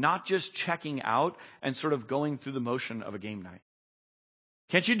not just checking out and sort of going through the motion of a game night.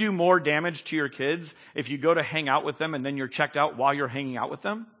 Can't you do more damage to your kids if you go to hang out with them and then you're checked out while you're hanging out with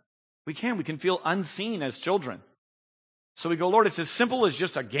them? We can. We can feel unseen as children. So we go, Lord, it's as simple as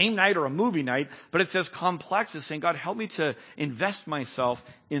just a game night or a movie night, but it's as complex as saying, God, help me to invest myself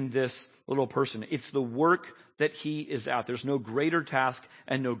in this little person. It's the work that he is at. There's no greater task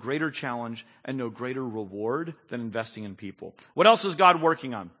and no greater challenge and no greater reward than investing in people. What else is God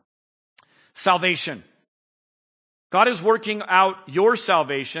working on? Salvation. God is working out your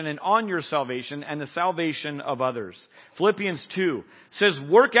salvation and on your salvation and the salvation of others. Philippians 2 says,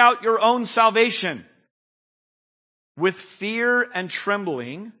 work out your own salvation with fear and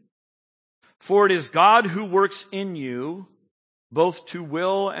trembling, for it is God who works in you both to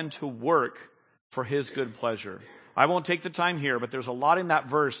will and to work for his good pleasure. I won't take the time here, but there's a lot in that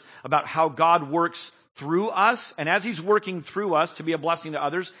verse about how God works through us, and as he's working through us to be a blessing to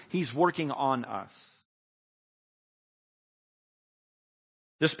others, he's working on us.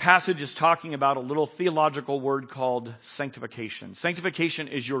 This passage is talking about a little theological word called sanctification. Sanctification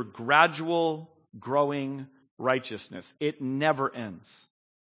is your gradual growing righteousness. It never ends.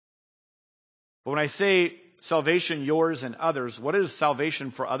 But when I say salvation, yours and others, what is salvation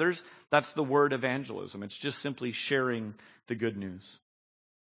for others? That's the word evangelism. It's just simply sharing the good news.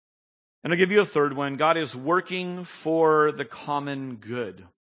 And I'll give you a third one. God is working for the common good.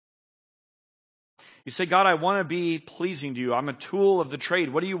 You say, God, I want to be pleasing to you. I'm a tool of the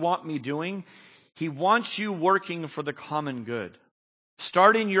trade. What do you want me doing? He wants you working for the common good.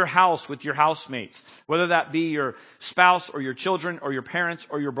 Start in your house with your housemates, whether that be your spouse or your children or your parents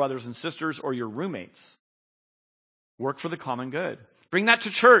or your brothers and sisters or your roommates. Work for the common good. Bring that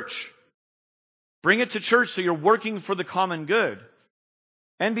to church. Bring it to church so you're working for the common good.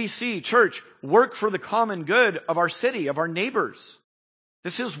 NBC, church, work for the common good of our city, of our neighbors.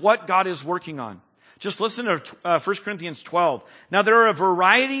 This is what God is working on. Just listen to 1 Corinthians 12. Now there are a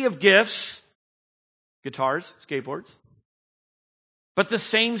variety of gifts, guitars, skateboards, but the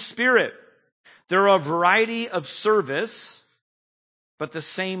same Spirit. There are a variety of service, but the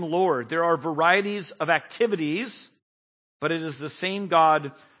same Lord. There are varieties of activities, but it is the same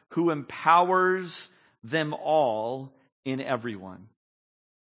God who empowers them all in everyone.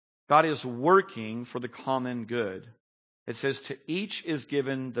 God is working for the common good. It says, to each is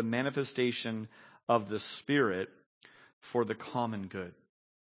given the manifestation of the Spirit for the common good.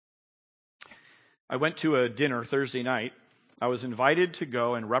 I went to a dinner Thursday night. I was invited to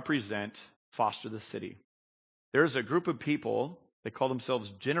go and represent Foster the City. There's a group of people, they call themselves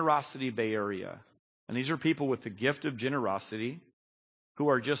Generosity Bay Area. And these are people with the gift of generosity who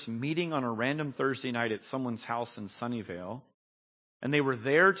are just meeting on a random Thursday night at someone's house in Sunnyvale. And they were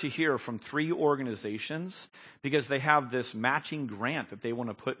there to hear from 3 organizations because they have this matching grant that they want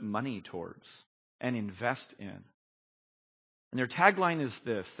to put money towards and invest in. And their tagline is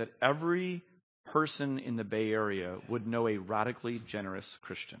this, that every person in the Bay Area would know a radically generous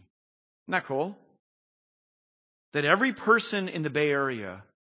Christian. Isn't that cool? That every person in the Bay Area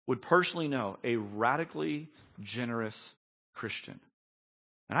would personally know a radically generous Christian.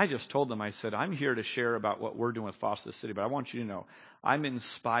 And I just told them, I said, I'm here to share about what we're doing with Foster the City, but I want you to know, I'm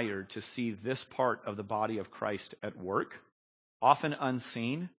inspired to see this part of the body of Christ at work, often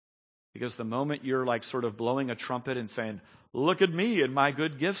unseen, because the moment you're like sort of blowing a trumpet and saying, look at me and my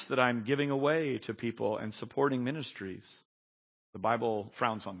good gifts that I'm giving away to people and supporting ministries, the Bible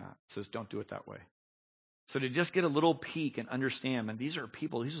frowns on that. It says, don't do it that way. So to just get a little peek and understand, and these are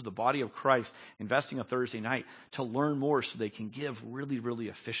people, these are the body of Christ investing a Thursday night to learn more so they can give really, really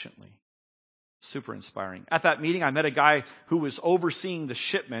efficiently. Super inspiring. At that meeting, I met a guy who was overseeing the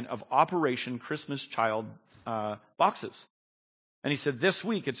shipment of Operation Christmas Child boxes. And he said, this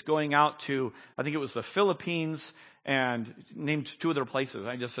week it's going out to, I think it was the Philippines and named 2 other places.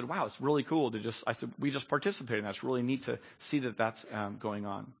 I just said, wow, it's really cool I said, we just participated in that. It's really neat to see that that's going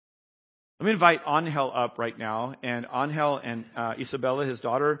on. Let me invite Angel up right now. And Angel and Isabella, his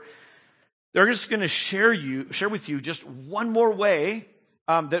daughter, they're just going to share with you just one more way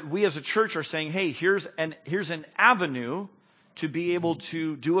that we as a church are saying, hey, here's an avenue to be able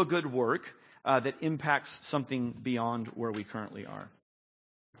to do a good work that impacts something beyond where we currently are.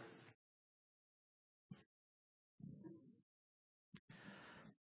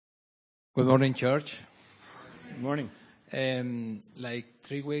 Good morning, church. Good morning. Like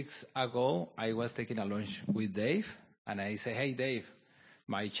 3 weeks ago, I was taking a lunch with Dave, and I say, hey, Dave,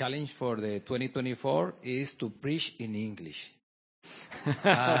 my challenge for the 2024 is to preach in English.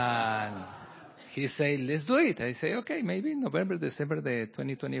 And he said, let's do it. I say, okay, maybe November, December, the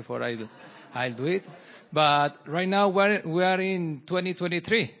 2024, I'll do it. But right now we are in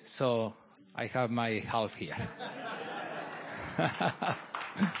 2023, so I have my half here.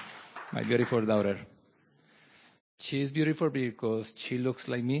 My beautiful daughter. She's beautiful because she looks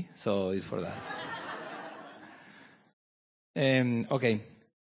like me, so it's for that. Okay.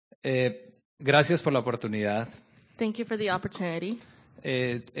 Gracias por la oportunidad. Thank you for the opportunity.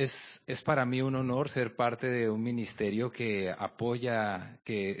 Es para mí un honor ser parte de un ministerio que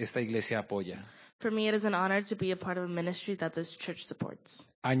esta iglesia apoya. For me, it is an honor to be a part of a ministry that this church supports.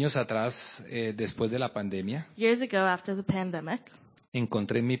 Años atrás, después de la pandemia, Years ago, after the pandemic,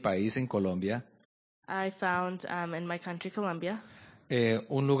 encontré en mi país, en Colombia, I found in my country, Colombia,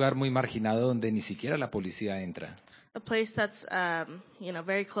 un lugar muy marginado donde ni siquiera la policía entra. a place that's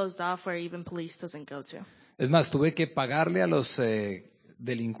very closed off where even police doesn't go to. Es más, tuve que pagarle a los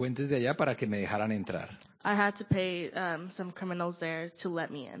delincuentes de allá para que me dejaran entrar. I had to pay some criminals there to let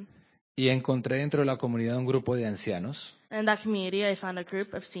me in. Y encontré dentro de la comunidad un grupo de ancianos In that community, I found a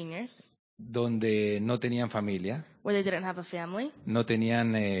group of seniors donde no tenían familia, where they didn't have a family, no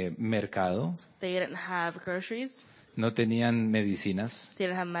tenían mercado, they didn't have groceries, no tenían medicinas. they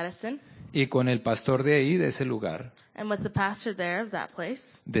didn't have medicine. Y con el pastor de ahí, de ese lugar, And with the pastor there of that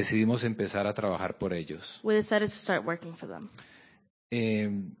place, decidimos empezar a trabajar por ellos. we decided to start working for them.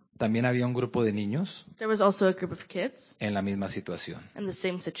 También había un grupo de niños There was also a group of kids en la misma situación. in the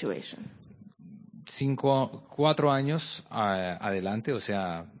same situation. 4 años adelante, o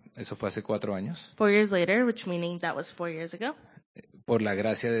sea, eso fue hace 4 años, 4 years later, which meaning that was 4 years ago, por la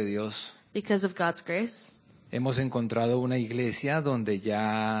gracia de Dios, because of God's grace, hemos encontrado una iglesia donde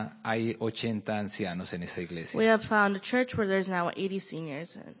ya hay 80 ancianos en esa we iglesia. have found a church where there's now 80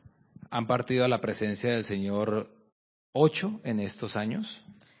 seniors. Han partido a la presencia del Señor 8 en estos años.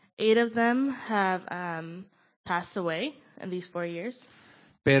 8 of them have passed away in these 4 years,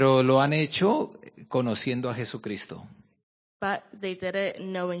 Pero lo han hecho conociendo a Jesucristo but they did it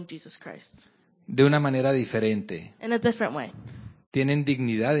knowing Jesus Christ de una manera diferente. in a different way. Tienen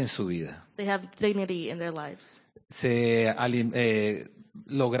dignidad en su vida. They have dignity in their lives.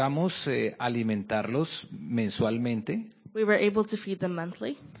 Logramos alimentarlos mensualmente We were able to feed them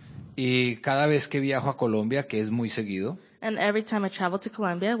monthly, y cada vez que viajo a Colombia, que es muy seguido, and every time I travel to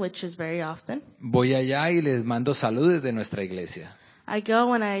Colombia, which is very often, voy allá y les mando saludos de nuestra iglesia. I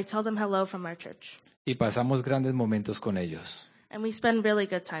go and I tell them hello from our church. Y pasamos grandes momentos con ellos. And we spend really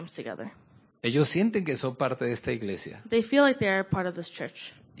good times together. Ellos sienten que son parte de esta iglesia They feel like they are part of this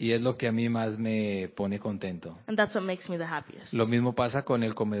church. y es lo que a mí más me pone contento. And that's what makes me the happiest. Lo mismo pasa con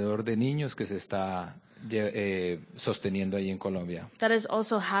el comedor de niños que se está sosteniendo ahí en Colombia. That is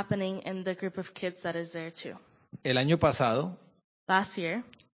also happening in the group of kids that is there too. El año pasado, Last year,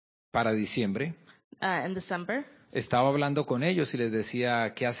 para diciembre, in December, estaba hablando con ellos y les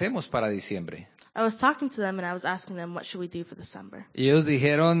decía, ¿qué hacemos para diciembre? I was talking to them and I was asking them, what should we do for December? Y ellos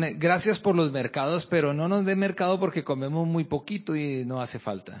dijeron, gracias por los mercados, pero no nos dé mercado porque comemos muy poquito y no hace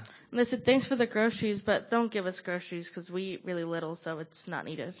falta. And they said, thanks for the groceries, but don't give us groceries because we eat really little, so it's not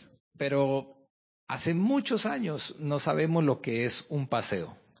needed. Pero hace muchos años no sabemos lo que es un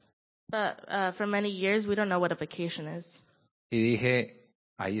paseo. But for many years, we don't know what a vacation is. Y dije,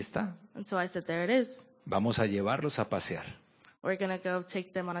 ahí está, And so I said, there it is. vamos a llevarlos a pasear. We're going to go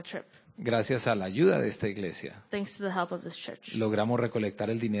take them on a trip. Gracias a la ayuda de esta iglesia, Thanks to the help of this church. logramos recolectar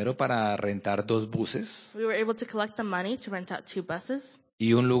el dinero para rentar 2 buses We were able to collect the money to rent out 2 buses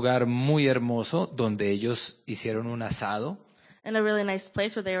y un lugar muy hermoso donde ellos hicieron un asado. in a really nice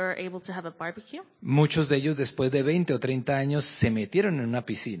place where they were able to have a barbecue. Muchos de ellos después de 20 o 30 años se metieron en una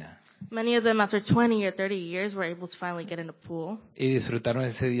piscina. Many of them, after 20 or 30 years, were able to finally get in a pool. y disfrutaron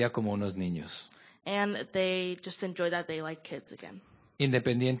ese día como unos niños. And they just enjoyed that day like kids again.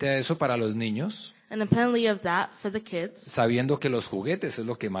 Independiente de eso, para los niños, Independently of that, for the kids, sabiendo que los juguetes es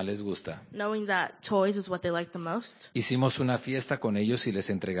lo que más les gusta, knowing that toys is what they like the most, hicimos una fiesta con ellos y les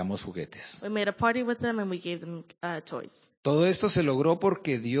entregamos juguetes. we made a party with them and we gave them toys. Todo esto se logró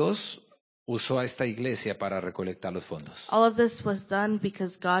porque Dios usó a esta iglesia para recolectar los fondos. All of this was done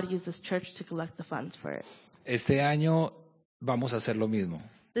because God used this church to collect the funds for it. Este año vamos a hacer lo mismo.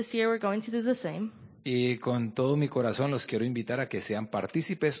 This year we're going to do the same. Y con todo mi corazón los quiero invitar a que sean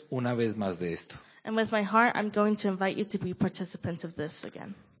partícipes una vez más de esto. And with my heart, I'm going to invite you to be participants of this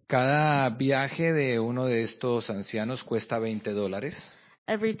again. Cada viaje de uno de estos ancianos cuesta $20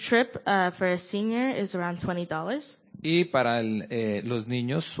 Every trip for a senior is around $20. y para los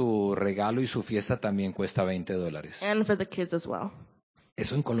niños su regalo y su fiesta también cuesta $20. And for the kids as well.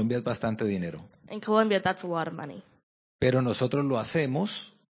 Eso en Colombia es bastante dinero, In Colombia, that's a lot of money. pero nosotros lo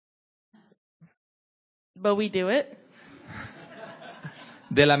hacemos But we do it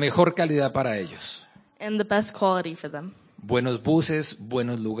de la mejor calidad para ellos. in the best quality for them. Buenos buses,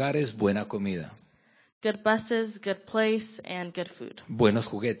 buenos lugares, buena comida, Good buses, good place, and good food. buenos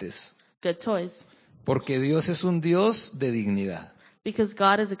juguetes, Good toys. porque Dios es un Dios de dignidad. Because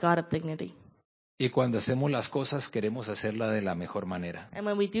God is a God of dignity. Y cuando hacemos las cosas queremos hacerla de la mejor manera. And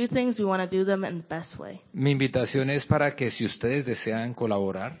when we do things, we want to do them in the best way. Mi invitación es para que si ustedes desean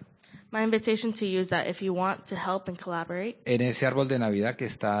colaborar My invitation to you is that if you want to help and collaborate, en ese árbol de Navidad que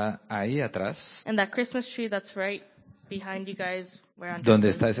está ahí atrás, and that Christmas tree that's right behind you guys, where donde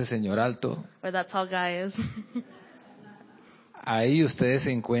está Andres ese is, señor alto, where that tall guy is, ahí ustedes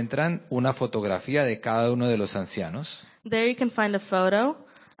encuentran una fotografía de cada uno de los ancianos there you can find a photo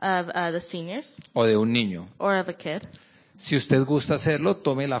of the seniors o de un niño. or of a kid. Si usted gusta hacerlo,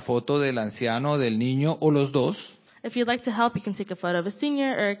 tome la foto del anciano, del niño o los dos If you'd like to help, you can take a photo of a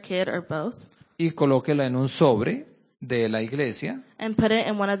senior or a kid or both y colóquela en un sobre de la iglesia and put it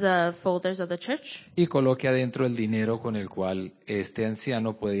in one of the folders of the church y coloque adentro el dinero con el cual este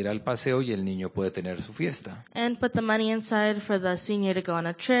anciano puede ir al paseo y el niño puede tener su fiesta. and put the money inside for the senior to go on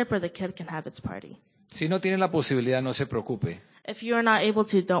a trip or the kid can have its party. Si no tiene la posibilidad, no se preocupe, If you are not able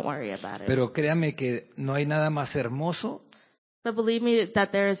to, don't worry about it. pero créame que no hay nada más hermoso But believe me that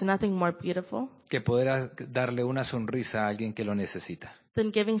there is nothing more beautiful que poder darle una sonrisa a alguien que lo necesita.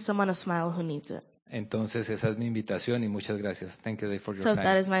 than giving someone a smile who needs it. Entonces esa es mi invitación y muchas gracias. Thank you for your So time.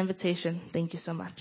 that is my invitation. Thank you so much.